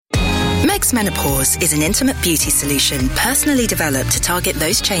Meg's Menopause is an intimate beauty solution personally developed to target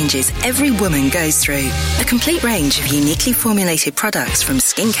those changes every woman goes through. A complete range of uniquely formulated products from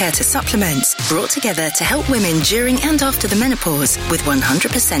skincare to supplements brought together to help women during and after the menopause with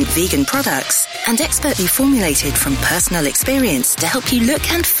 100% vegan products and expertly formulated from personal experience to help you look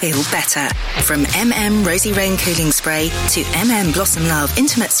and feel better. From Rosy Rain Cooling Spray to Blossom Love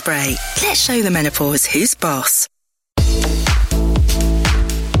Intimate Spray, let's show the menopause who's boss.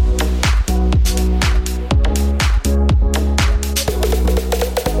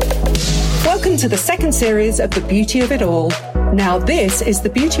 Welcome to the second series of The Beauty of It All. Now this is the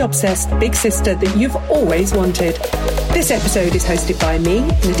beauty-obsessed big sister that you've always wanted. This episode is hosted by me,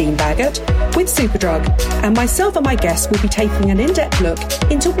 Nadine Baggott, with Superdrug, and myself and my guests will be taking an in-depth look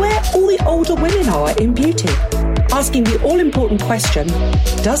into where all the older women are in beauty. Asking the all-important question,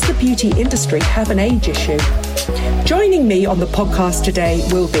 does the beauty industry have an age issue? Joining me on the podcast today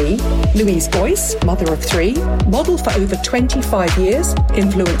will be Louise Boyce, mother of 3, model for over 25 years,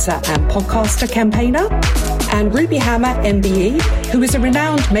 influencer and podcaster campaigner, and Ruby Hammer, MBE, who is a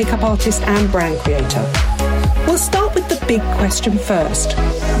renowned makeup artist and brand creator. We'll start with the big question first.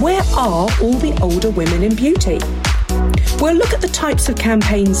 Where are all the older women in beauty? We'll look at the types of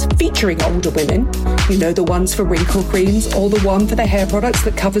campaigns featuring older women, you know, the ones for wrinkle creams or the one for the hair products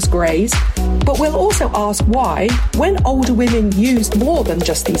that covers greys. But we'll also ask why, when older women use more than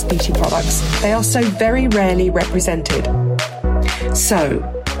just these beauty products, they are so very rarely represented.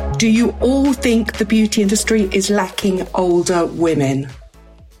 So, do you all think the beauty industry is lacking older women?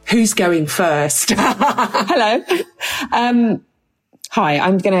 Who's going first? Hello. Hi,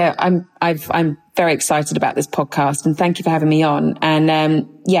 I'm very excited about this podcast and thank you for having me on. And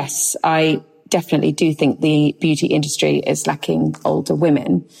yes, I definitely do think the beauty industry is lacking older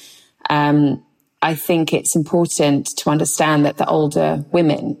women. I think it's important to understand that the older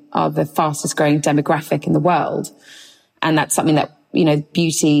women are the fastest growing demographic in the world. And that's something that, you know,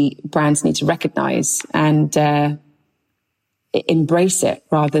 beauty brands need to recognize and embrace it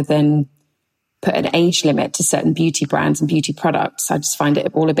rather than put an age limit to certain beauty brands and beauty products. I just find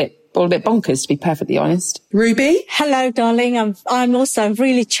it all a bit bonkers, to be perfectly honest. Ruby? Hello, darling. I'm also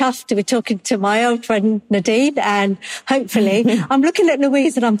really chuffed to be talking to my old friend Nadine, and hopefully I'm looking at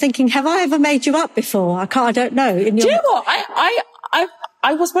Louise and I'm thinking, have I ever made you up before? I don't know. Do you know what?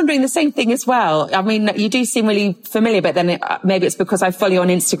 I was wondering the same thing as well. I mean, you do seem really familiar, but then maybe it's because I follow you on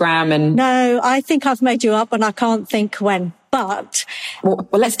Instagram and... No, I think I've made you up and I can't think when. But... Well,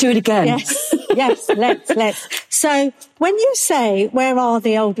 let's do it again. Yes, let's. So when you say, where are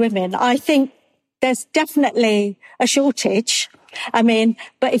the old women? I think there's definitely a shortage. I mean,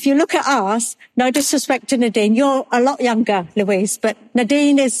 but if you look at us, no disrespect to Nadine, you're a lot younger, Louise, but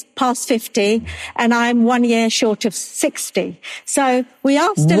Nadine is past 50 and I'm 1 year short of 60. So we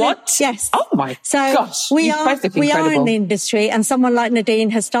are still... What? Yes. Oh my gosh. We are in the industry, and someone like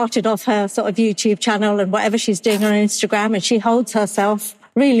Nadine has started off her sort of YouTube channel and whatever she's doing on Instagram, and she holds herself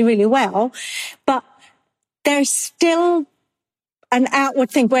really, really well. But there's still an outward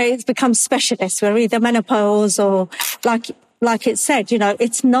thing where it's become specialist, where either menopause or like it said, you know,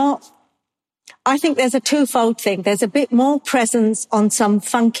 it's not, I think there's a twofold thing. There's a bit more presence on some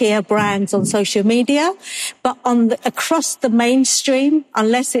funkier brands on social media, but across the mainstream,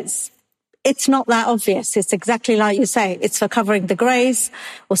 unless it's not that obvious. It's exactly like you say. It's for covering the greys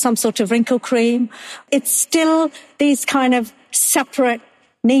or some sort of wrinkle cream. It's still these kind of separate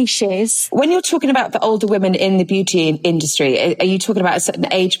niches. When you're talking about the older women in the beauty industry, are you talking about a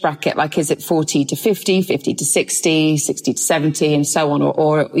certain age bracket? Like, is it 40 to 50, 50 to 60, 60 to 70 and so on?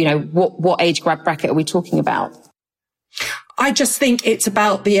 Or you know, what age bracket are we talking about? I just think it's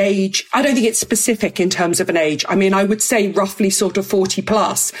about the age. I don't think it's specific in terms of an age. I mean, I would say roughly sort of 40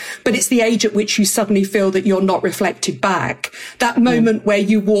 plus, but it's the age at which you suddenly feel that you're not reflected back. That moment where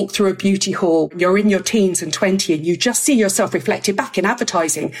you walk through a beauty hall, you're in your teens and 20 and you just see yourself reflected back in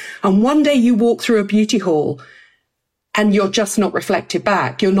advertising. And one day you walk through a beauty hall and you're just not reflected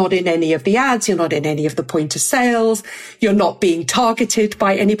back. You're not in any of the ads. You're not in any of the point of sales. You're not being targeted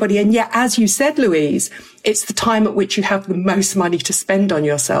by anybody. And yet, as you said, Louise, it's the time at which you have the most money to spend on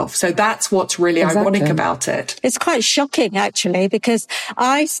yourself. So that's what's really ironic about it. It's quite shocking, actually, because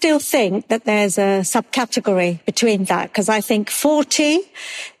I still think that there's a subcategory between that, because I think 40,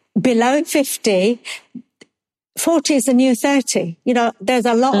 below 50, 40 is the new 30. You know, there's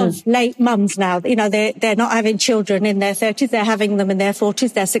a lot of late mums now. You know, they're not having children in their 30s. They're having them in their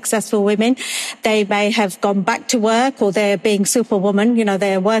 40s. They're successful women. They may have gone back to work, or they're being superwoman. You know,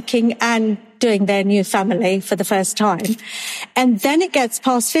 they're working and doing their new family for the first time. And then it gets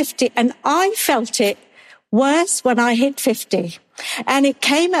past 50. And I felt it worse when I hit 50. And it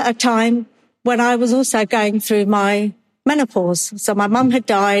came at a time when I was also going through my menopause. So my mum had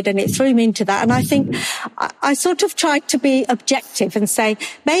died and it threw me into that. And I think I sort of tried to be objective and say,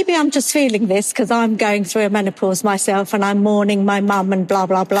 maybe I'm just feeling this because I'm going through a menopause myself and I'm mourning my mum and blah,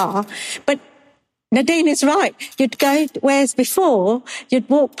 blah, blah. But Nadine is right. You'd go, whereas before, you'd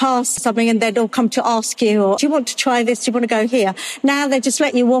walk past something and they'd all come to ask you, or do you want to try this? Do you want to go here? Now they just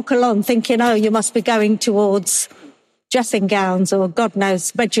let you walk along thinking, oh, you must be going towards dressing gowns or God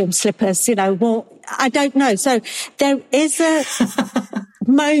knows, bedroom slippers, I don't know. So there is a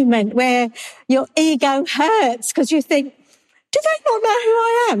moment where your ego hurts because you think, do they not know who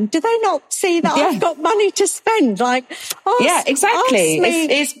I am? Do they not see that I've got money to spend? Exactly. Ask me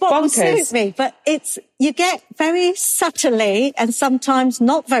it's what will bonkers. suit me. But you get very subtly and sometimes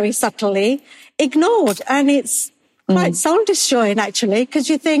not very subtly ignored. And it's quite soul destroying actually, because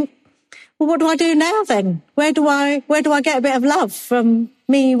you think, well, what do I do now then? Where do I get a bit of love from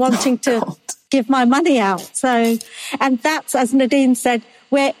me wanting to give my money out? So, and that's, as Nadine said,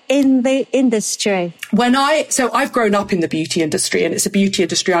 we're in the industry. So I've grown up in the beauty industry, and it's a beauty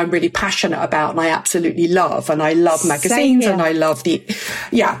industry I'm really passionate about and I absolutely love. And I love magazines and I love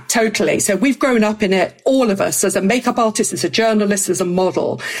totally. So we've grown up in it, all of us, as a makeup artist, as a journalist, as a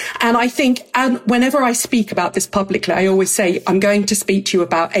model. And I think, and whenever I speak about this publicly, I always say, I'm going to speak to you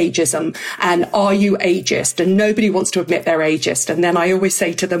about ageism and are you ageist? And nobody wants to admit they're ageist. And then I always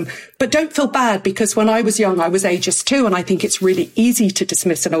say to them, but don't feel bad, because when I was young, I was ageist too. And I think it's really easy to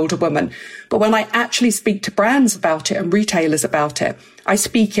dismiss an older woman. But when I actually speak to brands about it and retailers about it, I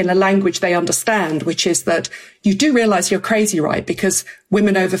speak in a language they understand, which is that you do realize you're crazy, right? Because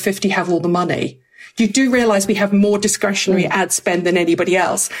women over 50 have all the money. You do realize we have more discretionary ad spend than anybody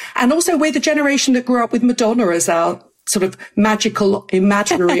else. And also we're the generation that grew up with Madonna as our sort of magical,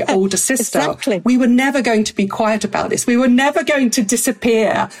 imaginary older sister. Exactly. We were never going to be quiet about this. We were never going to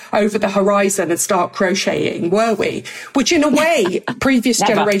disappear over the horizon and start crocheting, were we? Which in a way, previous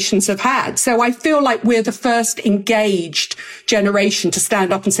generations have had. So I feel like we're the first engaged generation to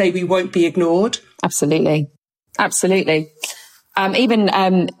stand up and say we won't be ignored. Absolutely. Absolutely.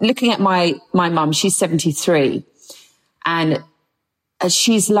 Even looking at my mum, she's 73 and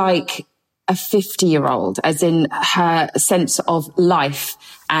she's like a 50-year-old, as in her sense of life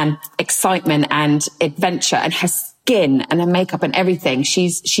and excitement and adventure, and her skin and her makeup and everything.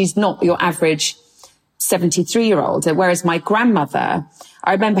 She's not your average 73-year-old. Whereas my grandmother,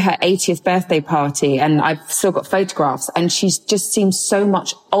 I remember her 80th birthday party, and I've still got photographs, and she just seems so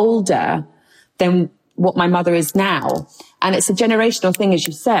much older than what my mother is now. And it's a generational thing, as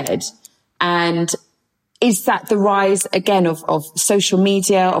you said. And is that the rise again of social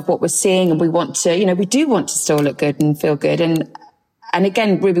media, of what we're seeing? And we want to, we do want to still look good and feel good. And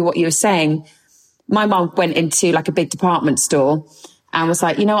again, Ruby, what you were saying, my mum went into like a big department store and was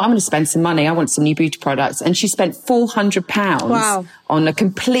like, I'm going to spend some money. I want some new beauty products. And she spent £400 on a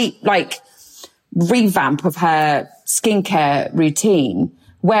complete revamp of her skincare routine.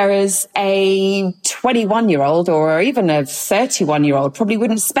 Whereas a 21-year-old or even a 31-year-old probably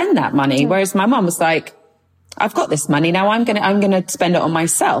wouldn't spend that money. Whereas my mum was like, I've got this money now. I'm going to spend it on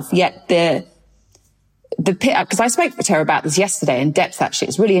myself. Yet because I spoke with her about this yesterday in depth, actually.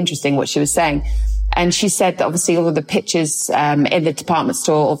 It's really interesting what she was saying. And she said that obviously all of the pictures, in the department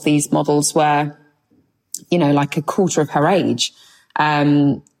store of these models were, like a quarter of her age.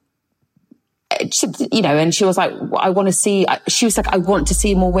 And she was like, I want to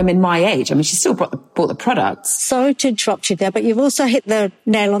see more women my age. I mean, she still bought the products. Sorry to interrupt you there, but you've also hit the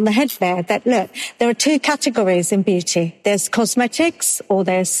nail on the head there, that look, there are two categories in beauty. There's cosmetics, or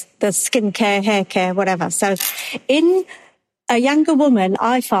there's the skincare, hair care, whatever. So in a younger woman,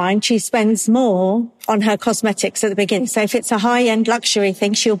 I find she spends more on her cosmetics at the beginning. So if it's a high-end luxury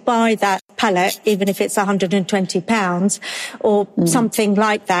thing, she'll buy that palette, even if it's £120 or something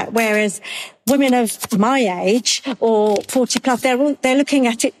like that. Whereas women of my age or 40 plus, they're looking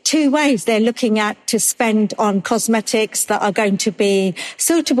at it two ways. They're looking at to spend on cosmetics that are going to be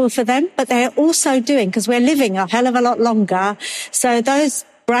suitable for them, but they're also doing, because we're living a hell of a lot longer. So those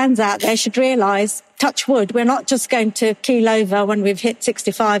brands out there should realise, touch wood, we're not just going to keel over when we've hit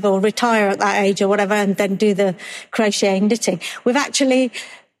 65 or retire at that age or whatever and then do the crocheting, knitting.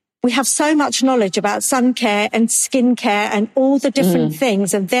 We have so much knowledge about sun care and skin care and all the different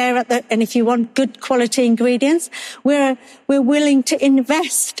things, and and if you want good quality ingredients, we're willing to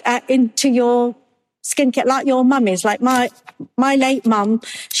invest into your skincare, like your mummies. Like my late mum,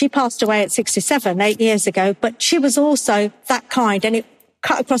 she passed away at 67, 8 years ago, but she was also that kind, and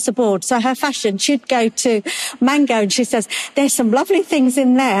cut across the board. So her fashion, she'd go to Mango and she says, there's some lovely things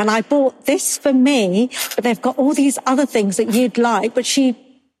in there and I bought this for me, but they've got all these other things that you'd like. But she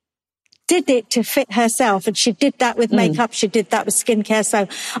did it to fit herself, and she did that with makeup, she did that with skincare. So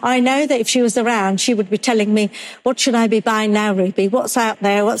I know that if she was around, she would be telling me, what should I be buying now, Ruby? What's out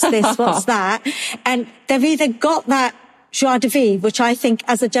there? What's this? What's that? And they've either got that joie de vivre, which I think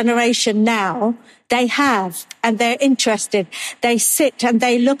as a generation now, they have, and they're interested. They sit and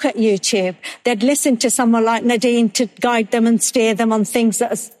they look at YouTube. They'd listen to someone like Nadine to guide them and steer them on things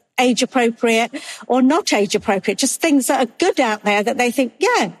that are age appropriate or not age appropriate, just things that are good out there that they think,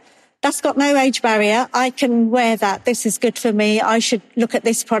 yeah, that's got no age barrier. I can wear that. This is good for me. I should look at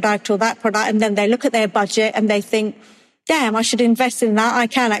this product or that product. And then they look at their budget and they think, damn, I should invest in that. I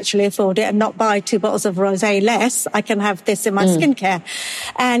can actually afford it and not buy 2 bottles of rosé less. I can have this in my skincare.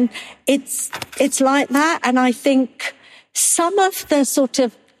 And it's like that. And I think some of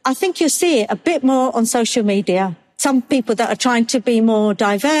the I think you see it a bit more on social media. Some people that are trying to be more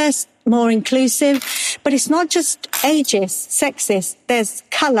diverse, more inclusive, but it's not just ageist, sexist. There's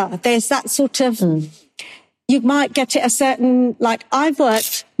colour. There's that sort of, you might get it a certain, like I've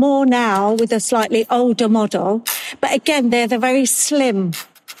worked more now with a slightly older model, but again, they're very slim.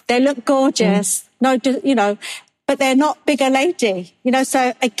 They look gorgeous. No, but they're not bigger lady,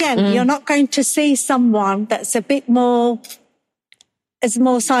 so again, you're not going to see someone that's a bit more, is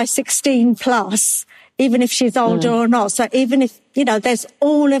more size 16 plus, even if she's older or not. So even if, there's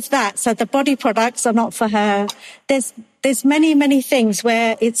all of that. So the body products are not for her. There's many, many things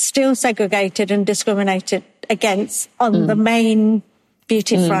where it's still segregated and discriminated against on the main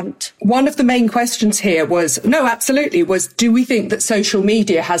beauty front. One of the main questions here was, do we think that social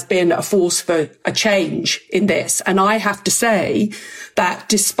media has been a force for a change in this? And I have to say that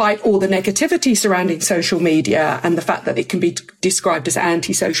despite all the negativity surrounding social media and the fact that it can be described as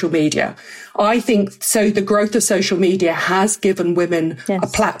anti-social media, I think the growth of social media has given women a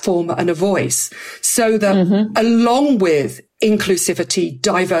platform and a voice, so that along with inclusivity,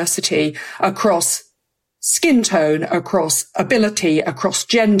 diversity across skin tone, across ability, across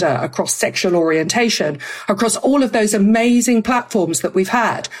gender, across sexual orientation, across all of those amazing platforms that we've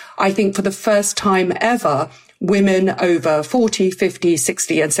had, I think for the first time ever, women over 40, 50,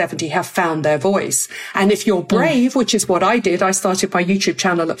 60 and 70 have found their voice. And if you're brave, which is what I did, I started my YouTube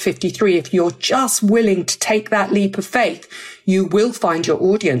channel at 53. If you're just willing to take that leap of faith, you will find your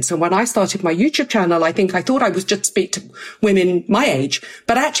audience. And when I started my YouTube channel, I thought I would just speak to women my age,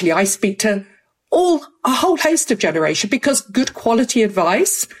 but actually I speak to a whole host of generation, because good quality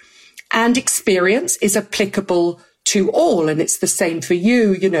advice and experience is applicable to all. And it's the same for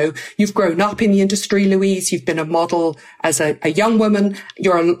you. You've grown up in the industry, Louise. You've been a model as a young woman.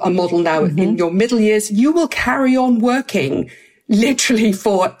 You're a model now in your middle years. You will carry on working literally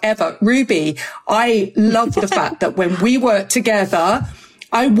forever. Ruby, I love the fact that when we work together,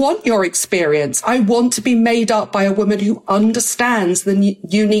 I want your experience. I want to be made up by a woman who understands the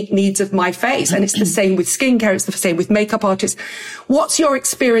unique needs of my face. And it's the same with skincare. It's the same with makeup artists. What's your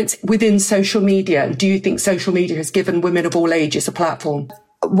experience within social media? And do you think social media has given women of all ages a platform?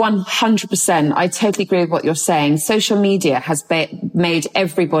 100%. I totally agree with what you're saying. Social media has made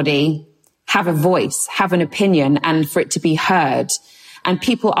everybody have a voice, have an opinion, and for it to be heard. And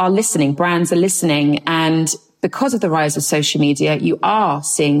people are listening. Brands are listening. And because of the rise of social media, you are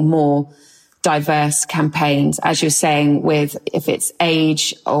seeing more diverse campaigns, as you're saying, with if it's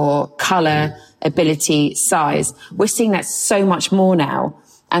age or colour, ability, size. We're seeing that so much more now.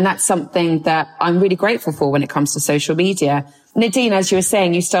 And that's something that I'm really grateful for when it comes to social media. Nadine, as you were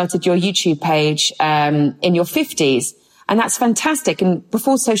saying, you started your YouTube page in your 50s. And that's fantastic. And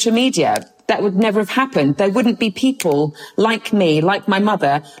before social media, that would never have happened. There wouldn't be people like me, like my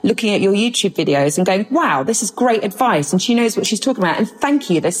mother, looking at your YouTube videos and going, wow, this is great advice. And she knows what she's talking about. And thank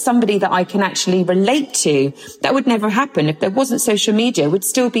you. There's somebody that I can actually relate to. That would never happen. If there wasn't social media, we'd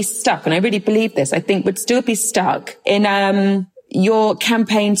still be stuck. And I really believe this. I think we'd still be stuck in your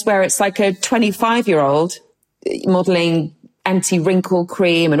campaigns where it's like a 25-year-old modeling anti-wrinkle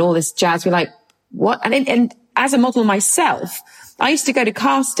cream and all this jazz. We're like, what? And as a model myself, I used to go to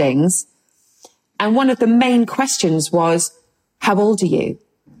castings, and one of the main questions was, how old are you?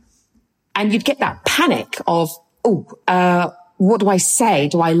 And you'd get that panic of, what do I say?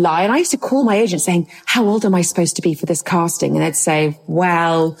 Do I lie? And I used to call my agent saying, how old am I supposed to be for this casting? And they'd say,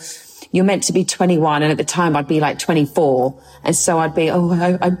 well, you're meant to be 21. And at the time I'd be like 24. And so I'd be,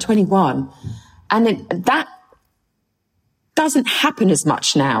 I'm 21. And that doesn't happen as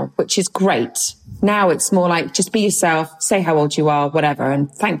much now, which is great. Now it's more like, just be yourself, say how old you are, whatever. And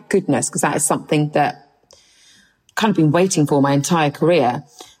thank goodness, because that is something that kind of been waiting for my entire career.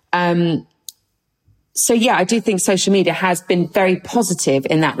 So yeah, I do think social media has been very positive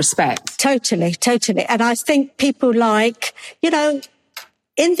in that respect. Totally. And I think people like,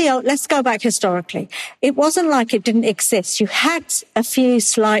 let's go back historically. It wasn't like it didn't exist. You had a few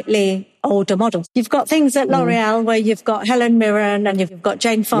slightly older models. You've got things at L'Oreal where you've got Helen Mirren and you've got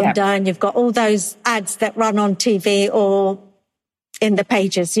Jane Fonda and you've got all those ads that run on TV or in the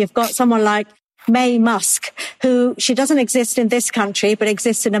pages. You've got someone like Mae Musk, who she doesn't exist in this country, but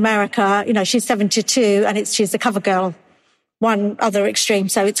exists in America. She's 72 and she's the cover girl, one other extreme.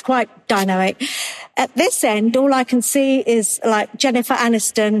 So it's quite dynamic. At this end, all I can see is like Jennifer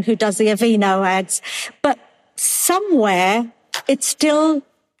Aniston, who does the Aveeno ads. But somewhere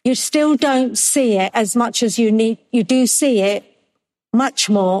you still don't see it as much as you do see it much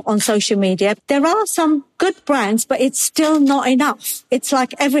more on social media. There are some good brands, but it's still not enough. It's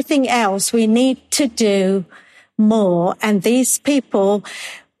like everything else. We need to do more. And these people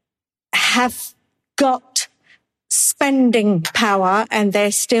have got spending power and they're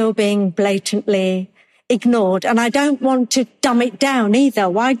still being blatantly ignored. And I don't want to dumb it down either.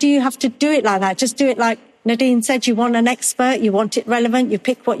 Why do you have to do it like that? Just do it like Nadine said, you want an expert, you want it relevant, you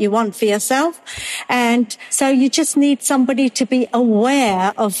pick what you want for yourself. And so you just need somebody to be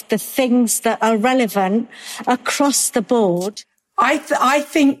aware of the things that are relevant across the board. I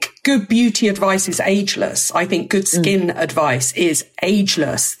think good beauty advice is ageless. I think good skin advice is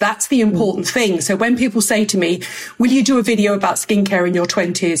ageless. That's the important thing. So when people say to me, will you do a video about skincare in your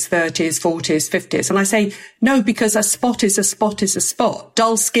 20s, 30s, 40s, 50s? And I say, no, because a spot is a spot is a spot.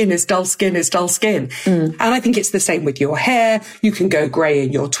 Dull skin is dull skin is dull skin. And I think it's the same with your hair. You can go grey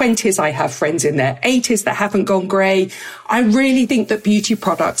in your 20s. I have friends in their 80s that haven't gone grey. I really think that beauty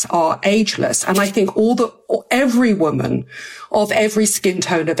products are ageless. And I think every woman of every skin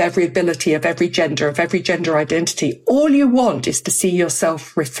tone, of every ability, of every gender identity, all you want is to see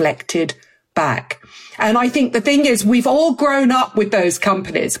yourself reflected back. And I think the thing is, we've all grown up with those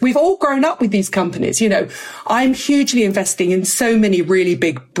companies. We've all grown up with these companies. I'm hugely investing in so many really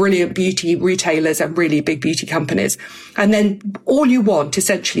big, brilliant beauty retailers and really big beauty companies. And then all you want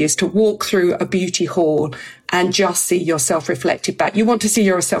essentially is to walk through a beauty hall and just see yourself reflected back. You want to see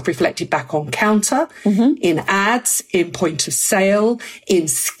yourself reflected back on counter, in ads, in point of sale, in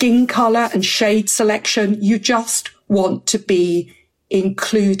skin color and shade selection. You just want to be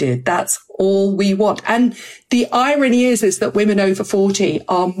included. That's all we want. And the irony is that women over 40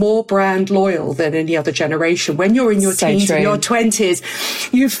 are more brand loyal than any other generation. When you're in your teens and your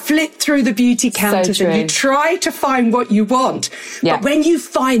 20s, you flip through the beauty counters and you try to find what you want. Yeah. But when you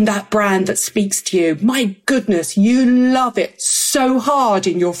find that brand that speaks to you, my goodness, you love it so hard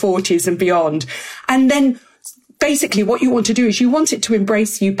in your 40s and beyond. And then basically what you want to do is you want it to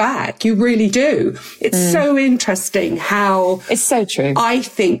embrace you back. You really do. It's so interesting how... It's so true. I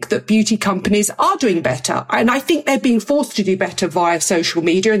think that beauty companies are doing better. And I think they're being forced to do better via social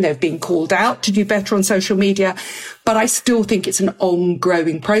media and they're being called out to do better on social media. But I still think it's an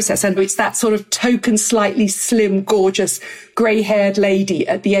ongoing process. And it's that sort of token, slightly slim, gorgeous, grey-haired lady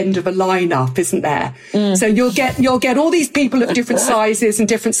at the end of a lineup, isn't there? So you'll get all these people of different sizes and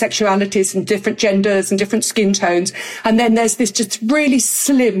different sexualities and different genders and different skin tones. And then there's this just really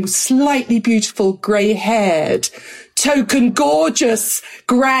slim, slightly beautiful, grey-haired, token, gorgeous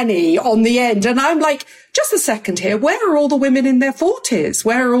granny on the end. And I'm like, just a second here. Where are all the women in their 40s?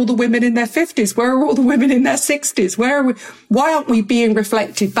 Where are all the women in their 50s? Where are all the women in their 60s? Why aren't we being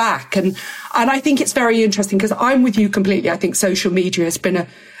reflected back? And I think it's very interesting because I'm with you completely. I think social media has been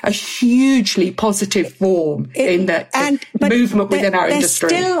a hugely positive form in the movement within our industry.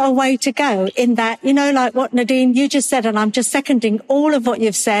 There's still a way to go in that, like what Nadine, you just said, and I'm just seconding all of what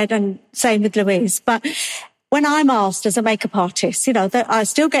you've said and same with Louise. But when I'm asked as a makeup artist, I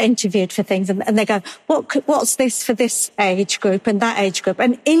still get interviewed for things and they go, what's this for this age group and that age group?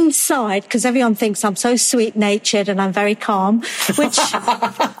 And inside, because everyone thinks I'm so sweet natured and I'm very calm, which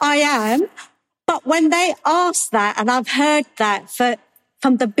I am. But when they ask that, and I've heard that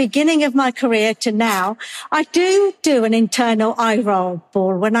from the beginning of my career to now, I do an internal eye roll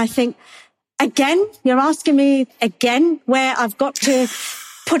ball when I think, again, you're asking me again where I've got to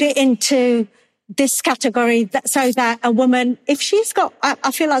put it into this category so that a woman, if she's got, I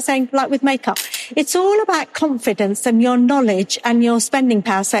feel like saying, like with makeup, it's all about confidence and your knowledge and your spending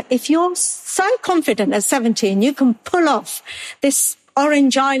power. So if you're so confident at 17, you can pull off this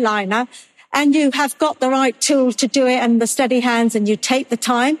orange eyeliner and you have got the right tool to do it and the steady hands and you take the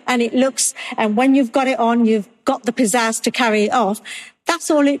time and it looks, and when you've got it on, you've got the pizzazz to carry it off. That's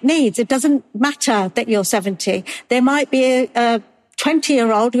all it needs. It doesn't matter that you're 70. There might be a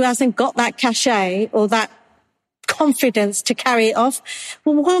 20-year-old who hasn't got that cachet or that confidence to carry it off.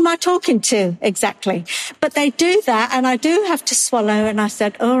 Well, who am I talking to exactly? But they do that, and I do have to swallow. And I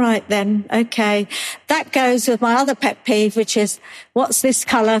said, all right then, okay. That goes with my other pet peeve, which is, what's this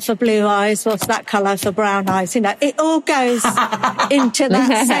colour for blue eyes? What's that colour for brown eyes? You know, it all goes into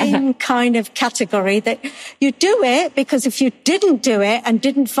that same kind of category, that you do it because if you didn't do it and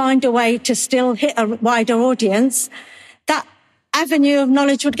didn't find a way to still hit a wider audience, that avenue of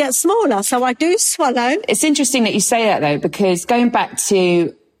knowledge would get smaller. So I do swallow. It's interesting that you say that, though, because going back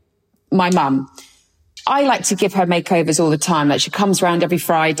to my mum, I like to give her makeovers all the time. Like, she comes around every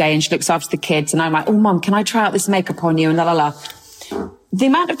Friday and she looks after the kids, and I'm like, oh, Mum, can I try out this makeup on you? And la, la, la. The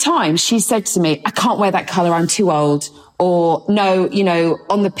amount of times she said to me, I can't wear that colour, I'm too old. Or, no, you know,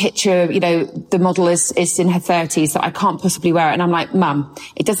 on the picture, you know, the model is in her 30s, so I can't possibly wear it. And I'm like, Mum,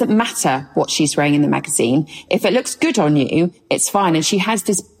 it doesn't matter what she's wearing in the magazine. If it looks good on you, it's fine. And she has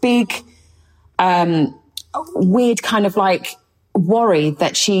this big, weird kind of like worry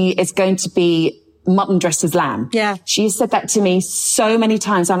that she is going to be mutton dressed as lamb. Yeah. She has said that to me so many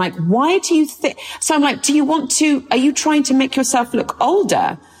times. I'm like, why do you think? So I'm like, are you trying to make yourself look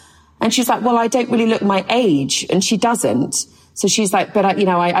older? And she's like, well, I don't really look my age. And she doesn't. So she's like, but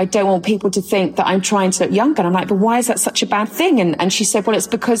I don't want people to think that I'm trying to look younger. And I'm like, but why is that such a bad thing? And she said, well, it's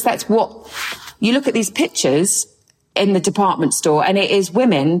because that's what you look at these pictures in the department store, and it is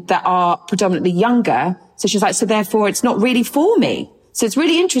women that are predominantly younger. So she's like, so therefore it's not really for me. So it's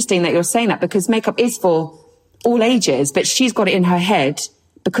really interesting that you're saying that, because makeup is for all ages, but she's got it in her head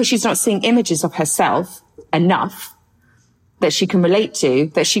because she's not seeing images of herself enough that she can relate to,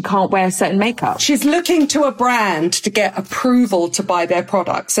 that she can't wear certain makeup. She's looking to a brand to get approval to buy their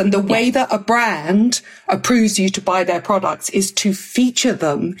products. And the way that a brand approves you to buy their products is to feature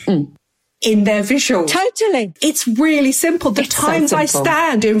them in their visuals. Totally. It's really simple. The times I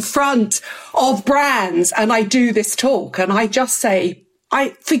stand in front of brands and I do this talk and I just say,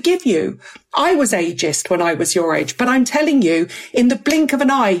 I forgive you. I was ageist when I was your age, but I'm telling you, in the blink of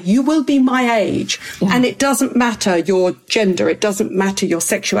an eye, you will be my age. Yeah. And it doesn't matter your gender. It doesn't matter your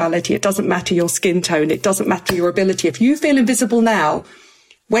sexuality. It doesn't matter your skin tone. It doesn't matter your ability. If you feel invisible now,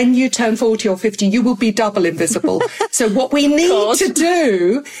 when you turn 40 or 50, you will be double invisible. So what we need to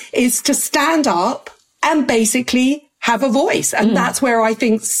do is to stand up and basically have a voice. And that's where I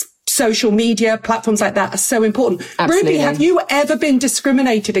think social media platforms like that are so important. Absolutely. Ruby, have you ever been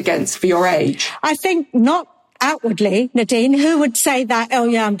discriminated against for your age? I think not outwardly, Nadine. Who would say that, oh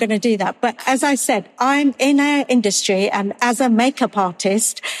yeah, I'm going to do that? But as I said, I'm in our industry, and as a makeup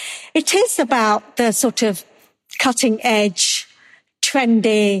artist, it is about the sort of cutting edge,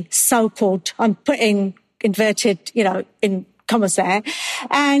 trendy, so-called, I'm putting inverted, in commas there.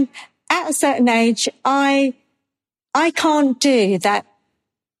 And at a certain age, I can't do that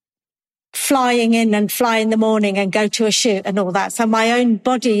flying in and fly in the morning and go to a shoot and all that. So my own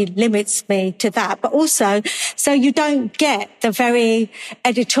body limits me to that. But also, so you don't get the very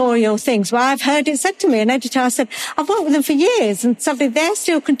editorial things. Well, I've heard it said to me, an editor, I said, I've worked with them for years and suddenly they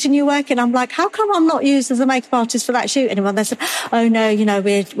still continue working. I'm like, how come I'm not used as a makeup artist for that shoot anymore? They said, oh no,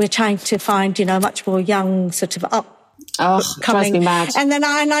 we're trying to find, much more young sort of drives me mad. And then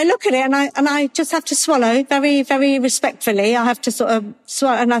I look at it and I just have to swallow very, very respectfully. I have to sort of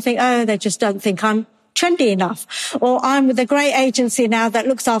swallow, and I think, oh, they just don't think I'm trendy enough. Or I'm with a great agency now that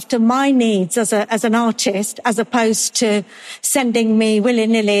looks after my needs as an artist, as opposed to sending me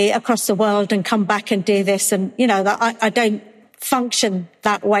willy-nilly across the world and come back and do this. And, that I don't function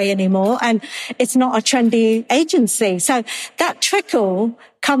that way anymore. And it's not a trendy agency. So that trickle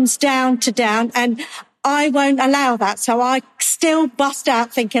comes down, and I won't allow that. So I still bust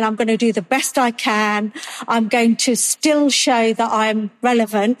out thinking I'm going to do the best I can. I'm going to still show that I'm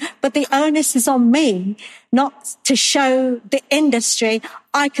relevant, but the onus is on me not to show the industry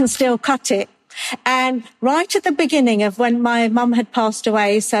I can still cut it. And right at the beginning of when my mum had passed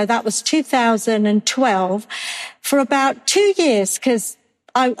away, so that was 2012, for about 2 years, because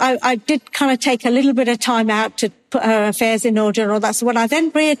I did kind of take a little bit of time out to put her affairs in order and all that. So when I then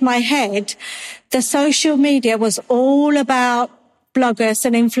reared my head, the social media was all about bloggers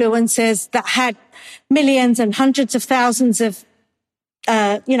and influencers that had millions and hundreds of thousands of,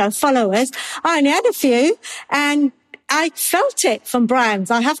 followers. I only had a few, and I felt it from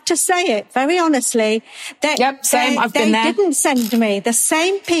brands. I have to say it very honestly. Same. I've been there. They didn't send me. The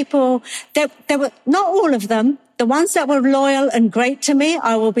same people, there were not all of them. The ones that were loyal and great to me,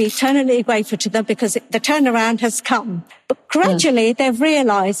 I will be eternally grateful to them because the turnaround has come. But gradually they've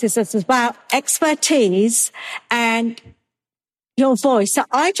realised this is about expertise and your voice. So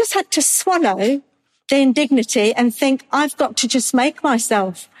I just had to swallow the indignity and think I've got to just make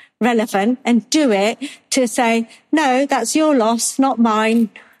myself relevant and do it to say, no, that's your loss, not mine.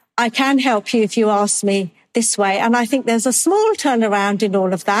 I can help you if you ask me this way. And I think there's a small turnaround in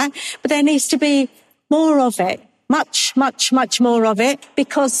all of that, but there needs to be more of it. Much, much, much more of it,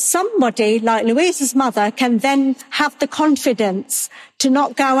 because somebody like Louise's mother can then have the confidence to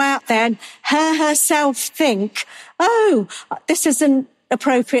not go out there and herself think, oh, this isn't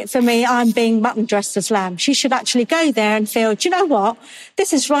appropriate for me. I'm being mutton dressed as lamb. She should actually go there and feel, do you know what?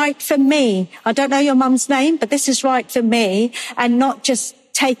 This is right for me. I don't know your mum's name, but this is right for me, and not just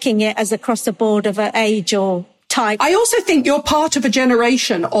taking it as across the board of an age or type. I also think you're part of a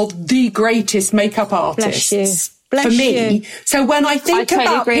generation of the greatest makeup artists. Bless you. Bless for me. You. So when I think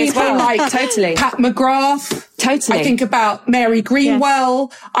about people like Pat McGrath, I think about Mary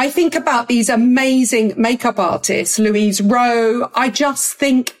Greenwell, I think about these amazing makeup artists, Louise Rowe. I just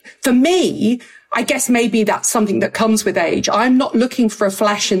think, for me, I guess maybe that's something that comes with age. I'm not looking for a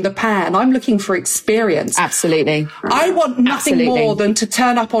flash in the pan. I'm looking for experience. Absolutely. I want nothing more than to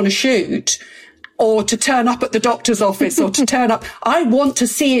turn up on a shoot, or to turn up at the doctor's office, or to turn up. I want to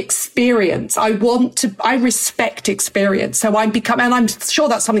see experience. I respect experience. So and I'm sure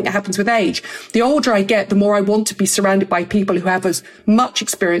that's something that happens with age. The older I get, the more I want to be surrounded by people who have as much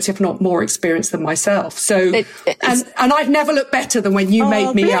experience, if not more experience than myself. So, and I've never looked better than when you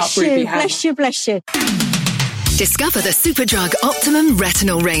made me up, Ruby Hannah. Bless you, bless you. Discover the Superdrug Optimum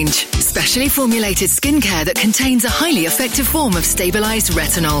Retinol range. Specially formulated skincare that contains a highly effective form of stabilized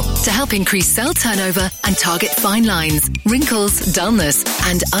retinol to help increase cell turnover and target fine lines, wrinkles, dullness,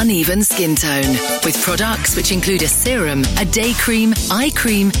 and uneven skin tone. With products which include a serum, a day cream, eye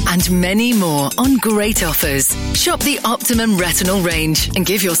cream, and many more on great offers. Shop the Optimum Retinol range and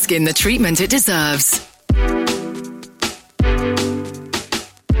give your skin the treatment it deserves.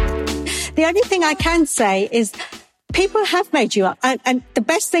 The only thing I can say is people have made you up. And the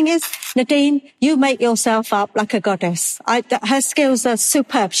best thing is, Nadine, you make yourself up like a goddess. Her skills are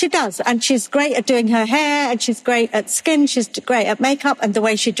superb. She does. And she's great at doing her hair, and she's great at skin. She's great at makeup and the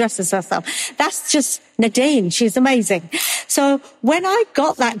way she dresses herself. That's just Nadine. She's amazing. So when I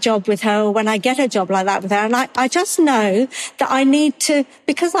got that job with her, or when I get a job like that with her, and I just know that I need to,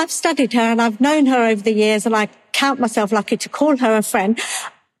 because I've studied her and I've known her over the years, and I count myself lucky to call her a friend.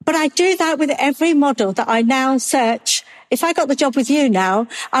 But I do that with every model that I now search. If I got the job with you now,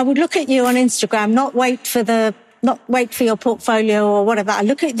 I would look at you on Instagram, not wait for your portfolio or whatever. I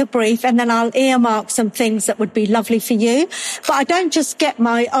look at the brief, and then I'll earmark some things that would be lovely for you. But I don't just get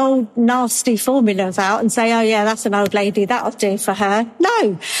my old nasty formulas out and say, oh yeah, that's an old lady, that'll do for her.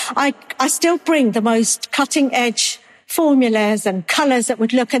 No, I still bring the most cutting edge formulas and colours that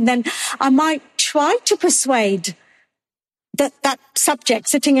would look, and then I might try to persuade that subject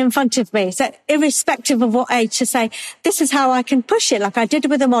sitting in front of me, so irrespective of what age, to say, this is how I can push it, like I did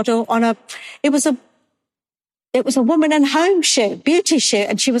with a model on it was a woman and home shoot, beauty shoot,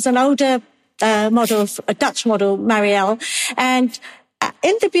 and she was an older model, a Dutch model, Marielle, and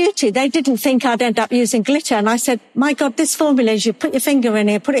in the beauty, they didn't think I'd end up using glitter, and I said, my God, this formula is you put your finger in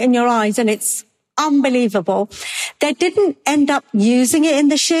here, put it in your eyes, and it's unbelievable. They didn't end up using it in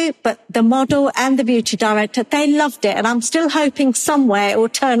the shoot, but the model and the beauty director, they loved it. And I'm still hoping somewhere it will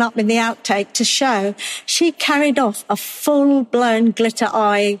turn up in the outtake to show she carried off a full-blown glitter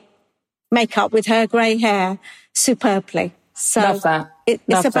eye makeup with her grey hair superbly. So love that.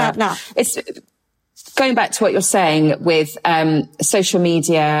 It's about that. It's going back to what you're saying with social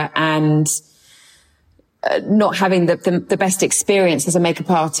media and not having the best experience as a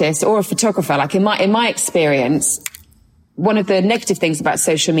makeup artist or a photographer. Like in my experience, one of the negative things about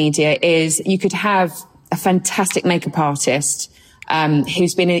social media is you could have a fantastic makeup artist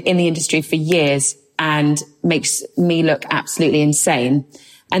who's been in the industry for years and makes me look absolutely insane.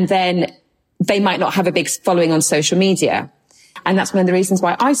 And then they might not have a big following on social media. And that's one of the reasons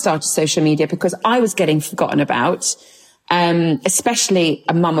why I started social media, because I was getting forgotten about, especially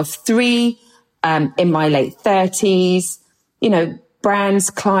a mum of 3, in my late 30s,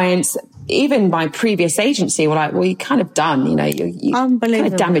 brands, clients, even my previous agency were like, well, you're kind of done, you kind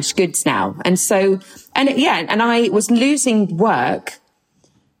of damaged goods now. And so, and I was losing work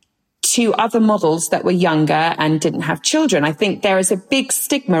to other models that were younger and didn't have children. I think there is a big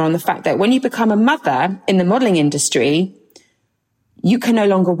stigma on the fact that when you become a mother in the modeling industry, you can no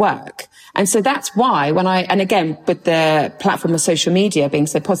longer work. And so that's why and again, with the platform of social media being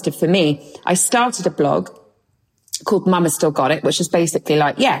so positive for me, I started a blog called Mama Still Got It, which is basically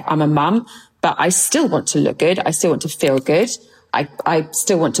like, yeah, I'm a mum, but I still want to look good. I still want to feel good. I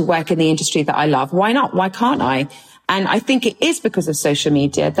still want to work in the industry that I love. Why not? Why can't I? And I think it is because of social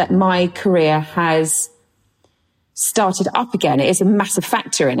media that my career has started up again. It is a massive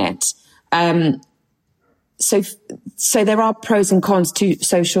factor in it. So there are pros and cons to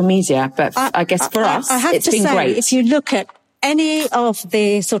social media, but I guess for us, it's been great. If you look at any of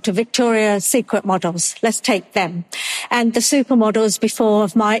the sort of Victoria's Secret models, let's take them, and the supermodels before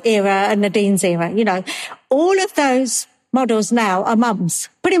of my era and Nadine's era, you know, all of those models now are mums,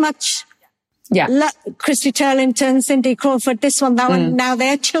 pretty much. Yeah. Christy Turlington, Cindy Crawford, this one, that one. Now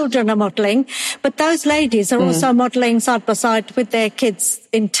their children are modelling, but those ladies are also modelling side by side with their kids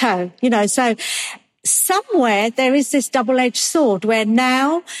in tow, you know, so somewhere there is this double-edged sword where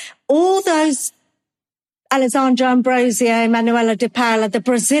now all those Alessandra Ambrosio, Manuela De Paula, the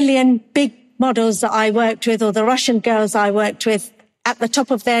Brazilian big models that I worked with, or the Russian girls I worked with at the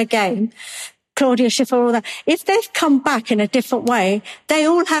top of their game, Claudia Schiffer, all that, if they've come back in a different way, they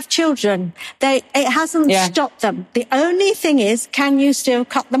all have children. It hasn't stopped them. The only thing is, can you still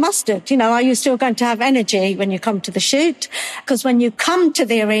cut the mustard? You know, are you still going to have energy when you come to the shoot? Because when you come to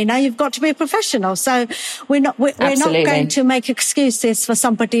the arena, you've got to be a professional. So we're not going to make excuses for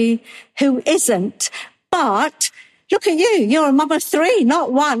somebody who isn't. But look at you. You're a mum of 3,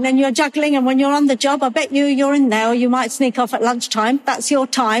 not 1, and you're juggling. And when you're on the job, I bet you're in there, or you might sneak off at lunchtime. That's your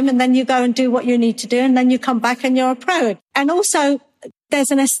time. And then you go and do what you need to do. And then you come back and you're a pro. And also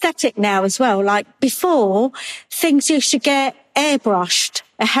there's an aesthetic now as well. Like before, things used to get airbrushed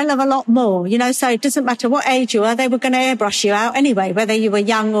a hell of a lot more, you know, so it doesn't matter what age you are, they were going to airbrush you out anyway, whether you were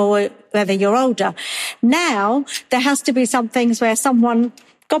young or whether you're older. Now there has to be some things where someone,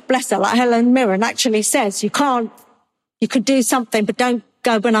 God bless her, like Helen Mirren actually says, you could do something, but don't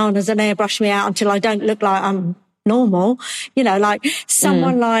go bananas and airbrush me out until I don't look like I'm normal. You know, like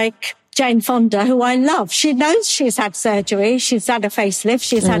someone like Jane Fonda, who I love. She knows she's had surgery. She's had a facelift.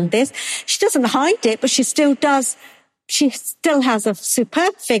 She's had this. She doesn't hide it, but she still does. She still has a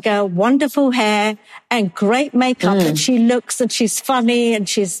superb figure, wonderful hair and great makeup. And she looks and she's funny and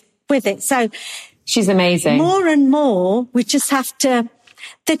she's with it. So she's amazing. More and more, we just have to,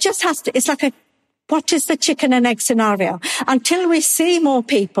 it's like what is the chicken and egg scenario? Until we see more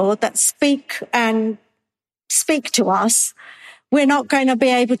people that speak to us, we're not going to be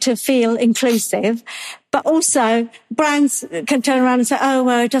able to feel inclusive. But also brands can turn around and say, oh,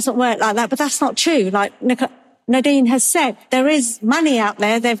 well, it doesn't work like that. But that's not true. Like Nadine has said, there is money out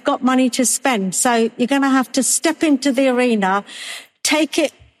there. They've got money to spend. So you're going to have to step into the arena, take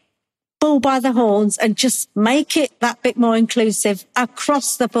it bull by the horns and just make it that bit more inclusive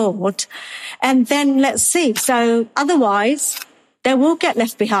across the board. And then let's see. So otherwise, they will get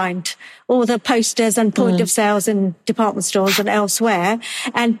left behind. All the posters and point of sales in department stores and elsewhere.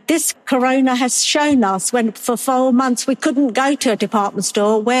 And this corona has shown us when for 4 months we couldn't go to a department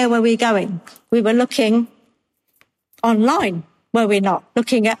store. Where were we going? We were looking online, were we not?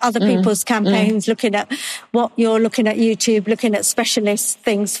 Looking at other people's campaigns, looking at what you're looking at YouTube, looking at specialist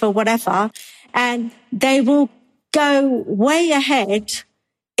things for whatever. And they will go way ahead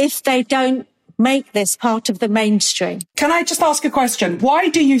if they don't make this part of the mainstream. Can I just ask a question? Why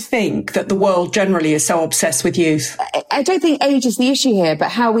do you think that the world generally is so obsessed with youth? I don't think age is the issue here, but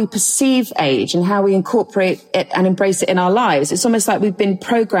how we perceive age and how we incorporate it and embrace it in our lives. It's almost like we've been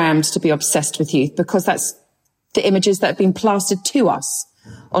programmed to be obsessed with youth because that's the images that have been plastered to us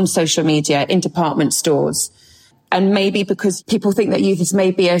on social media, in department stores. And maybe because people think that youth is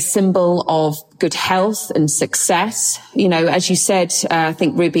maybe a symbol of good health and success. You know, as you said, I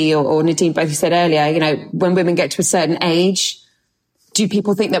think Ruby or Nadine both said earlier, you know, when women get to a certain age, do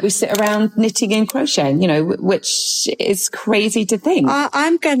people think that we sit around knitting and crocheting, you know, which is crazy to think?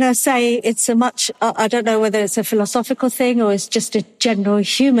 I'm going to say it's I don't know whether it's a philosophical thing or it's just a general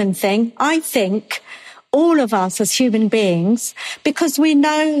human thing. I think all of us as human beings, because we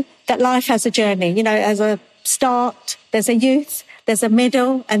know that life has a journey, you know, as a start, there's a youth, there's a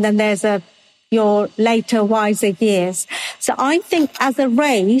middle, and then there's your later, wiser years. So I think as a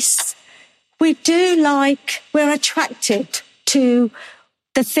race, we're attracted to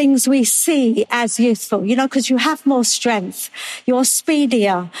the things we see as youthful, you know, because you have more strength, you're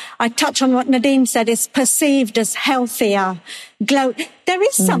speedier. I touch on what Nadine said, it's perceived as healthier, glow. There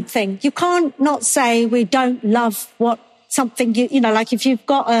is something. You can't not say we don't love something, you know, like if you've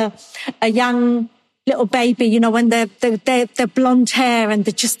got a young little baby, you know, when they're blonde hair and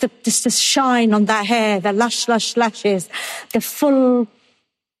just the shine on that hair, the lush lashes, the full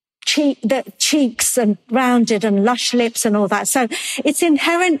the cheeks and rounded and lush lips and all that. So it's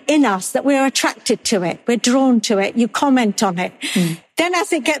inherent in us that we're attracted to it. We're drawn to it. You comment on it. Then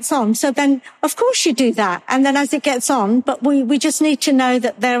as it gets on, so then of course you do that. And then as it gets on, but we just need to know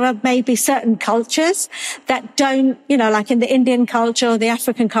that there are maybe certain cultures that don't, you know, like in the Indian culture or the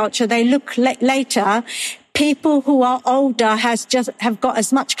African culture, they look later, people who are older have got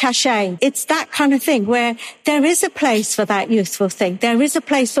as much cachet. It's that kind of thing where there is a place for that youthful thing. There is a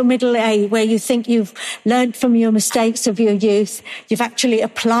place for middle age where you think you've learned from your mistakes of your youth. You've actually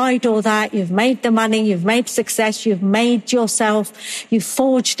applied all that. You've made the money. You've made success. You've made yourself. You've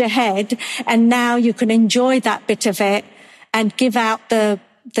forged ahead. And now you can enjoy that bit of it and give out the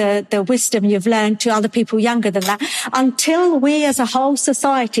wisdom you've learned to other people younger than that, until we as a whole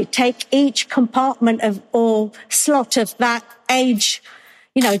society take each compartment of or slot of that age,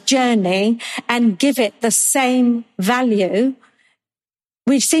 journey and give it the same value.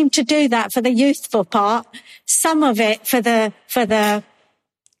 We seem to do that for the youthful part, some of it for the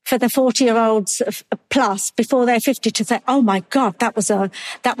 40-year-olds plus before they're 50 to say, oh my God, that was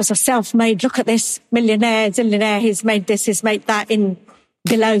a self-made, look at this millionaire, zillionaire, he's made this, he's made that in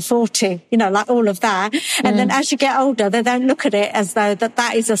below 40, like all of that. And then as you get older, they don't look at it as though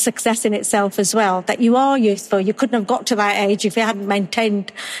that is a success in itself as well, that you are youthful. You couldn't have got to that age if you hadn't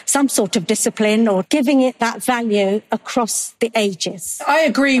maintained some sort of discipline or giving it that value across the ages. I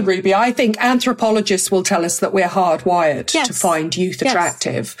agree, Ruby. I think anthropologists will tell us that we're hardwired to find youth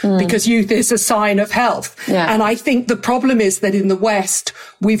attractive because youth is a sign of health. Yeah. And I think the problem is that in the West,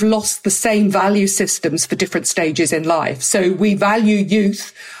 we've lost the same value systems for different stages in life. So we value youth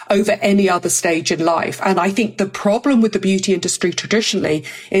over any other stage in life. And I think the problem with the beauty industry traditionally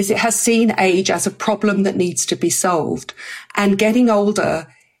is it has seen age as a problem that needs to be solved. And getting older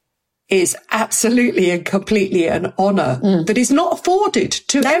is absolutely and completely an honour that is not afforded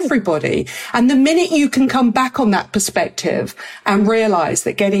to everybody. And the minute you can come back on that perspective and realise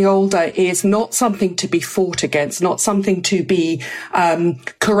that getting older is not something to be fought against, not something to be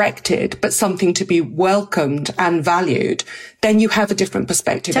corrected, but something to be welcomed and valued, then you have a different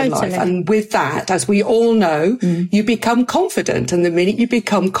perspective in life. And with that, as we all know, you become confident. And the minute you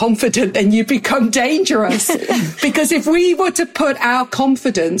become confident, then you become dangerous. Because if we were to put our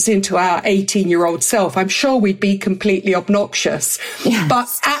confidence into our 18-year-old self, I'm sure we'd be completely obnoxious. Yes. But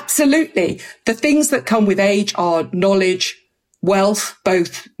absolutely, the things that come with age are knowledge, wealth,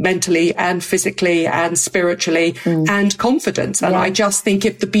 both mentally and physically and spiritually, and confidence. And I just think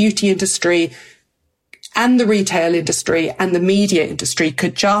if the beauty industry and the retail industry and the media industry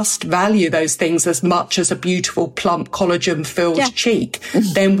could just value those things as much as a beautiful, plump, collagen-filled cheek,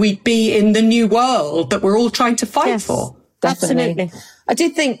 then we'd be in the new world that we're all trying to fight for. Definitely.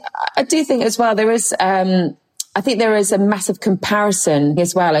 Absolutely. I do think as well, there is, I think there is a massive comparison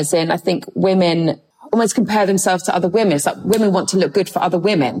as well, as in, I think women almost compare themselves to other women. It's like women want to look good for other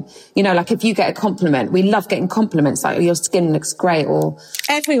women. Like if you get a compliment, we love getting compliments, like your skin looks great, or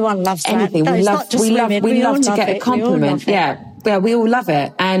everyone loves anything. That. We love to get a compliment. Yeah, we all love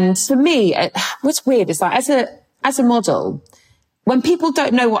it. And for me, what's weird is like as a model, when people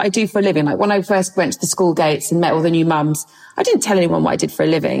don't know what I do for a living, like when I first went to the school gates and met all the new mums, I didn't tell anyone what I did for a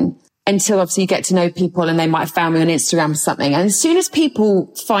living until obviously you get to know people and they might have found me on Instagram or something. And as soon as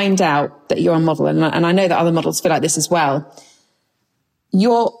people find out that you're a model, and I know that other models feel like this as well,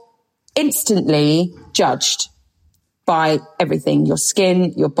 you're instantly judged by everything, your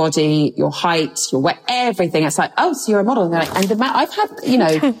skin, your body, your height, your weight, everything. It's like, oh, so you're a model. And, I've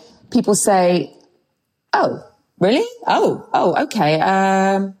had, people say, oh, really? Oh,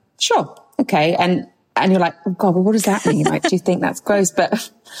 okay. Sure. Okay. And you're like, oh God, well, what does that mean? Like, do you think that's gross? But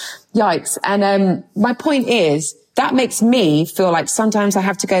yikes. And, my point is that makes me feel like sometimes I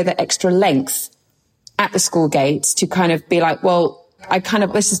have to go the extra length at the school gates to kind of be like, well,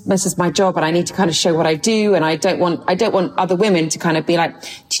 this is my job and I need to kind of show what I do. And I don't want other women to kind of be like,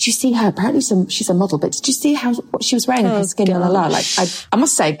 did you see her? Apparently she's a model, but did you see what she was wearing in her skin? La, la, la. Like, I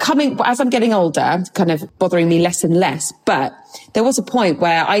must say, as I'm getting older, kind of bothering me less and less. But there was a point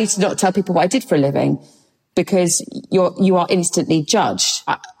where I used to not tell people what I did for a living because you are instantly judged.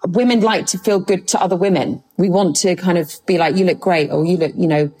 Women like to feel good to other women. We want to kind of be like, you look great, or you look,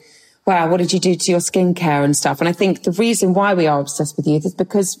 wow, what did you do to your skincare and stuff? And I think the reason why we are obsessed with youth is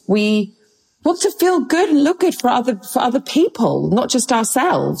because we want to feel good and look good for other people, not just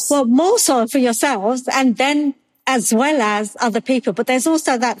ourselves. Well, more so for yourselves and then as well as other people. But there's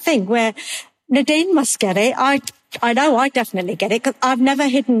also that thing where Nadine must get it. I know I definitely get it because I've never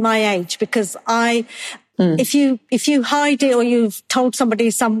hidden my age because if you hide it or you've told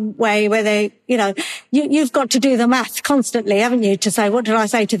somebody some way where they, you've got to do the math constantly, haven't you? To say, what did I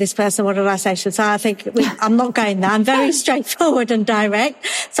say to this person? What did I say to this? So I think I'm not going there. I'm very straightforward and direct.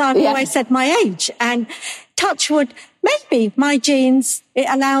 So I've always said my age, and touch wood, maybe my genes, it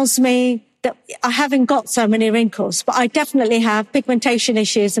allows me that I haven't got so many wrinkles, but I definitely have pigmentation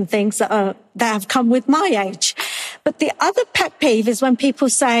issues and things that have come with my age. But the other pet peeve is when people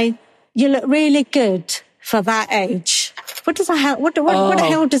say, you look really good for that age. What the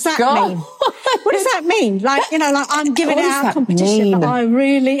hell does that mean? What does that mean? Like, like I'm giving it our competition, but I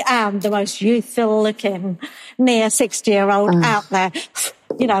really am the most youthful looking near 60-year-old out there,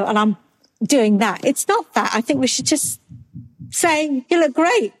 and I'm doing that. It's not that. I think we should just say, you look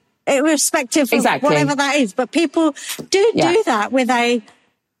great, irrespective of whatever that is. But people do that with a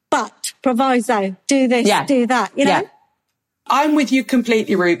but proviso, do this, do that, Yeah. I'm with you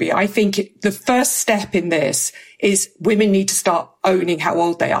completely, Ruby. I think the first step in this is women need to start owning how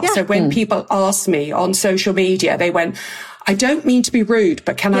old they are. Yeah. So when people ask me on social media, they went, I don't mean to be rude,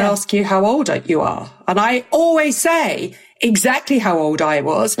 but can I ask you how old you are? And I always say exactly how old I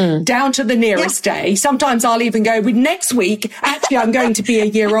was, down to the nearest day. Sometimes I'll even go with next week. Actually, I'm going to be a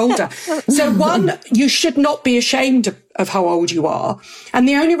year older. So one, you should not be ashamed of how old you are. And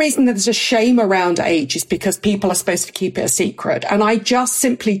the only reason that there's a shame around age is because people are supposed to keep it a secret. And I just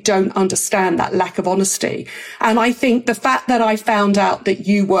simply don't understand that lack of honesty. And I think the fact that I found out that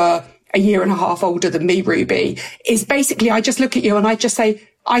you were a year and a half older than me, Ruby, is basically, I just look at you and I just say,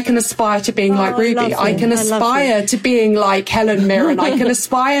 I can aspire to being like Ruby. I can aspire to being like Helen Mirren. I can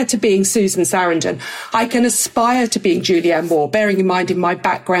aspire to being Susan Sarandon. I can aspire to being Julianne Moore, bearing in mind in my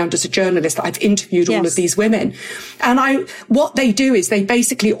background as a journalist, I've interviewed all of these women. And what they do is they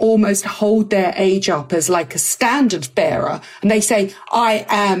basically almost hold their age up as like a standard bearer. And they say, I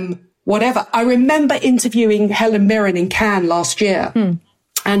am whatever. I remember interviewing Helen Mirren in Cannes last year.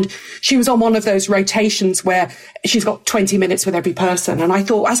 And she was on one of those rotations where she's got 20 minutes with every person. And I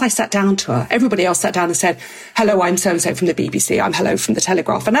thought, as I sat down to her, everybody else sat down and said, hello, I'm so-and-so from the BBC. I'm hello from the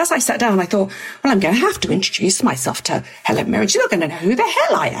Telegraph. And as I sat down, I thought, well, I'm going to have to introduce myself to Helen Mirren. She's not going to know who the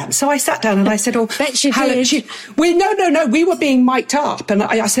hell I am. So I sat down and I said, Bet she did. No, we were being mic'd up. And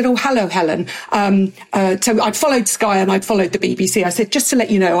I said, oh, hello, Helen. So I'd followed Sky and I'd followed the BBC. I said, just to let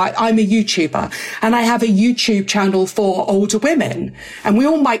you know, I'm a YouTuber and I have a YouTube channel for older women. And we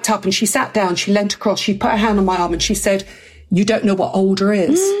all mic'd up and she sat down, she leant across, she put her hand on my arm and she said, you don't know what older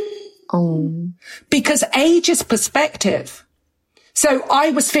is. Because age is perspective. So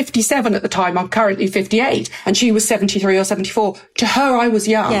I was 57 at the time, I'm currently 58, and she was 73 or 74. To her, I was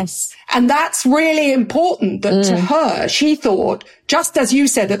young. Yes. And that's really important that to her, she thought, just as you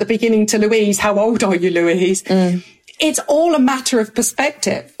said at the beginning to Louise, how old are you, Louise? It's all a matter of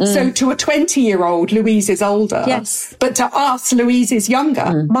perspective. So to a 20-year-old, Louise is older. Yes. But to us, Louise is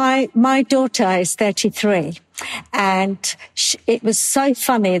younger. My daughter is 33. And it was so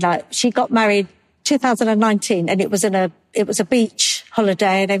funny. Like, she got married 2019 and it was a beach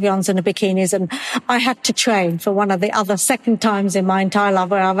holiday and everyone's in the bikinis, and I had to train for one of the other second times in my entire life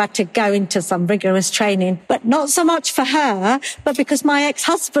where I've had to go into some rigorous training, but not so much for her, but because my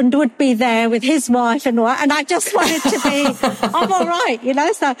ex-husband would be there with his wife and I just wanted to be, I'm all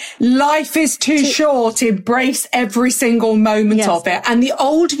right, so. Life is too short. Embrace every single moment of it. And the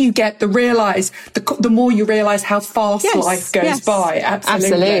older you get, the more you realise how fast life goes by.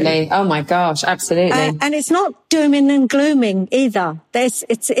 Absolutely. Oh my gosh, absolutely. And it's not dooming and glooming either.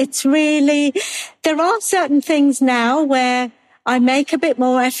 It's really, there are certain things now where I make a bit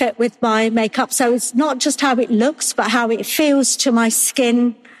more effort with my makeup. So it's not just how it looks, but how it feels to my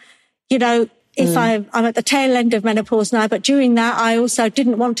skin. If I'm at the tail end of menopause now, but during that, I also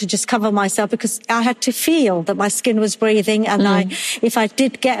didn't want to just cover myself because I had to feel that my skin was breathing. And if I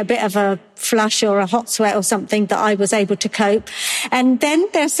did get a bit of a flush or a hot sweat or something, that I was able to cope. And then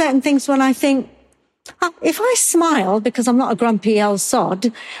there are certain things when I think, if I smile, because I'm not a grumpy old sod,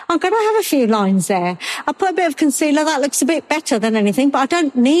 I'm going to have a few lines there. I put a bit of concealer, that looks a bit better than anything, but I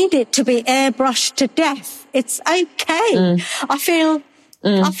don't need it to be airbrushed to death. It's okay. I feel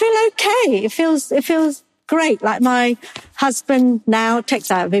okay. It feels great. Like my husband now takes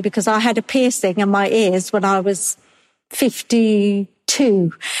out of me because I had a piercing in my ears when I was 52.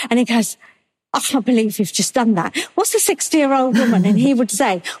 And he goes, I can't believe you've just done that. What's a 60-year-old woman? And he would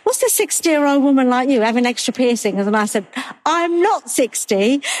say, what's a 60-year-old woman like you having extra piercings? And I said, I'm not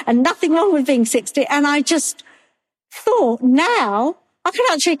 60 and nothing wrong with being 60. And I just thought now I can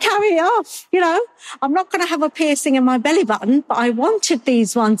actually carry it off. I'm not going to have a piercing in my belly button, but I wanted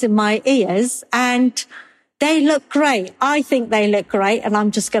these ones in my ears and they look great. I think they look great and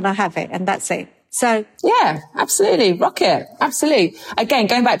I'm just going to have it. And that's it. So yeah, absolutely. Rock it. Absolutely. Again,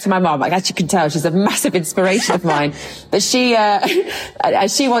 going back to my mom, as you can tell, she's a massive inspiration of mine. But she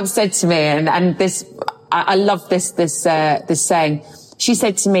once said to me, and this, I love this saying. She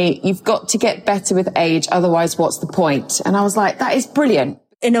said to me, you've got to get better with age. Otherwise, what's the point? And I was like, that is brilliant.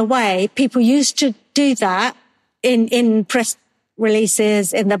 In a way, people used to do that in press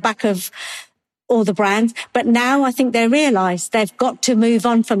releases in the back of all the brands. But now I think they realise they've got to move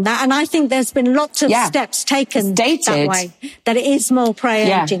on from that. And I think there's been lots of steps taken that way, that it is more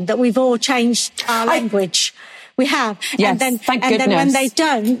pro-aging, that we've all changed our language. We have. Yes, and then, thank and goodness. then when they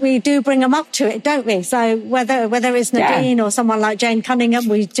don't, we do bring them up to it, don't we? So whether it's Nadine or someone like Jane Cunningham,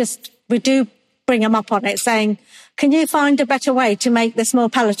 we do bring them up on it, saying, can you find a better way to make this more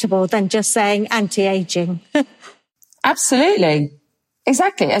palatable than just saying anti-aging? Absolutely.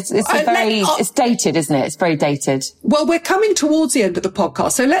 Exactly. It's dated, isn't it? It's very dated. Well, we're coming towards the end of the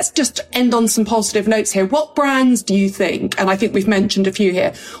podcast, so let's just end on some positive notes here. What brands do you think, and I think we've mentioned a few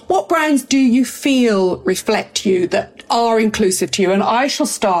here, what brands do you feel reflect you, that are inclusive to you? And I shall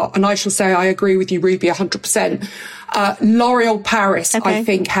start, and I shall say I agree with you, Ruby, 100%. L'Oréal Paris, I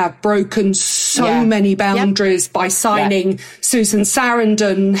think, have broken so many boundaries by signing Susan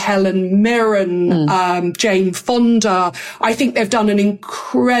Sarandon, Helen Mirren, Jane Fonda. I think they've done an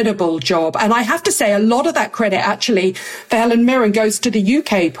incredible job. And I have to say, a lot of that credit, actually, for Helen Mirren goes to the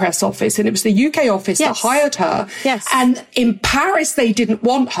UK press office. And it was the UK office that hired her. Yes. And in Paris, they didn't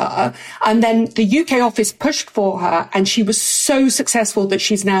want her. And then the UK office pushed for her. And she was so successful that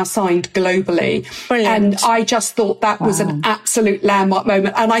she's now signed globally. Brilliant. And I just thought that was an absolute landmark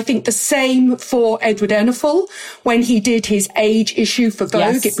moment. And I think the same for Edward Enninful. When he did his age issue for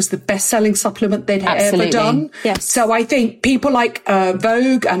Vogue, it was the best-selling supplement they'd ever done. Yes. So I think people like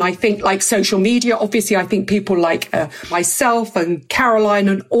Vogue, and I think like social media, obviously I think people like myself and Caroline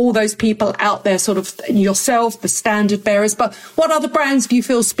and all those people out there, sort of yourself, the standard bearers. But what other brands do you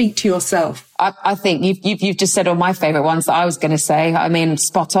feel speak to yourself? I think you've just said all my favourite ones that I was going to say. I mean,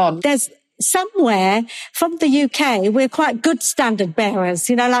 spot on. There's somewhere from the UK, we're quite good standard bearers,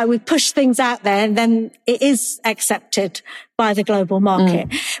 like we push things out there and then it is accepted by the global market.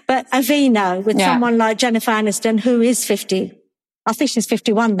 But Aveeno, with someone like Jennifer Aniston, who is 50, I think she's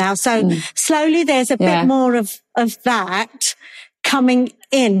 51 now. So slowly there's a bit more of that coming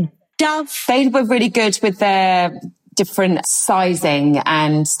in. Dove. They were really good with their different sizing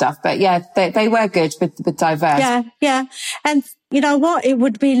and stuff, but they were good with diverse. Yeah. And you know what? It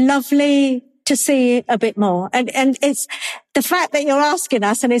would be lovely to see a bit more. And it's the fact that you're asking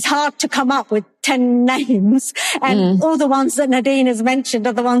us, and it's hard to come up with 10 names, and all the ones that Nadine has mentioned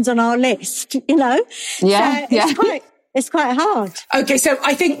are the ones on our list, It's quite hard. Okay, so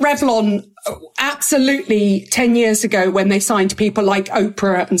I think Revlon, absolutely 10 years ago when they signed people like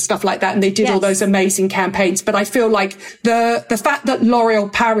Oprah and stuff like that, and they did all those amazing campaigns. But I feel like the fact that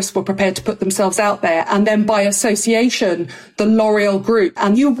L'Oréal Paris were prepared to put themselves out there, and then by association, the L'Oréal Group,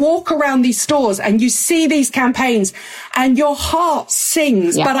 and you walk around these stores and you see these campaigns and your heart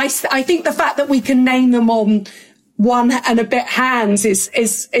sings. But I think the fact that we can name them on one and a bit hands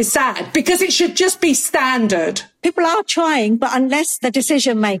is sad, because it should just be standard. People are trying, but unless the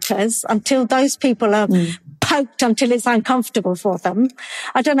decision makers, until those people are poked until it's uncomfortable for them,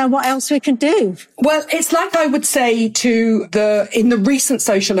 I don't know what else we can do. Well, it's like I would say in the recent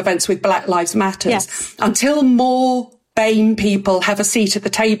social events with Black Lives Matter, until more BAME people have a seat at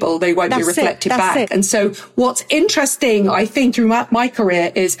the table, they won't be reflected back. And so what's interesting, I think, through my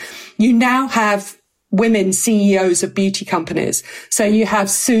career is you now have women CEOs of beauty companies. So you have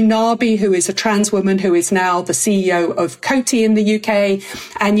Sunabi, who is a trans woman who is now the CEO of Coty in the UK.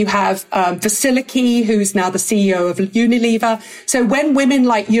 And you have Vasiliki, who's now the CEO of Unilever. So when women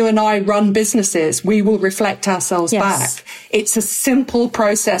like you and I run businesses, we will reflect ourselves back. It's a simple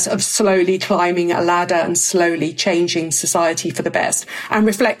process of slowly climbing a ladder and slowly changing society for the best and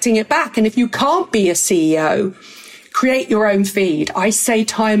reflecting it back. And if you can't be a CEO, create your own feed. I say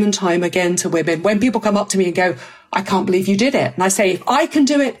time and time again to women, when people come up to me and go, I can't believe you did it. And I say, if I can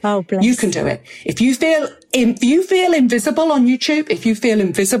do it, you can do it. If you feel invisible on YouTube, if you feel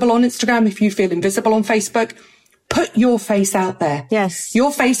invisible on Instagram, if you feel invisible on Facebook, put your face out there. Yes.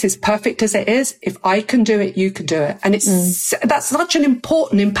 Your face is perfect as it is. If I can do it, you can do it. And that's such an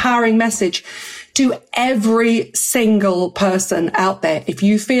important, empowering message to every single person out there. If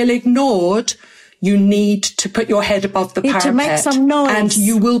you feel ignored, you need to put your head above the parapet. To make some noise. And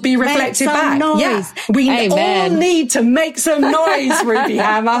you will be reflected back. Noise. Yeah. We all need to make some noise, Ruby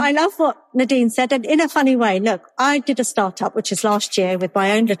Hammer. I love what Nadine said. And in a funny way, look, I did a startup, which is last year, with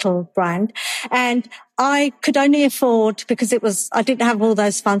my own little brand. And I could only afford, because I didn't have all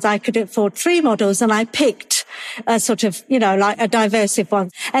those funds, I could afford 3 models, and I picked a sort of, like a diversive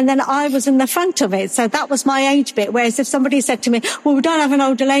one. And then I was in the front of it. So that was my age bit. Whereas if somebody said to me, well, we don't have an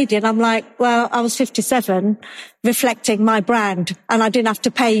older lady. And I'm like, well, I was 57, reflecting my brand, and I didn't have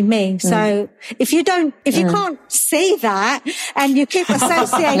to pay me. So if you can't see that and you keep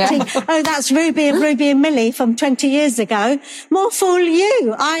associating, oh, that's Ruby and Millie from 20 years ago, more fool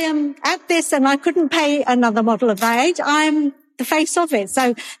you. I am at this and I couldn't pay another model of that age. I'm the face of it.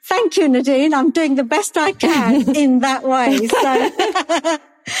 So thank you, Nadine. I'm doing the best I can in that way. So.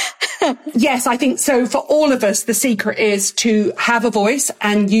 Yes, I think so. For all of us, the secret is to have a voice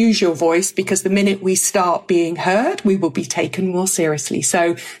and use your voice, because the minute we start being heard, we will be taken more seriously.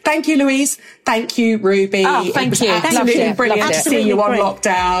 So thank you, Louise. Thank you, Ruby. Oh, thank you. Absolutely brilliant to see you on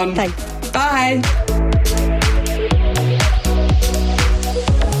lockdown. Thanks. Bye.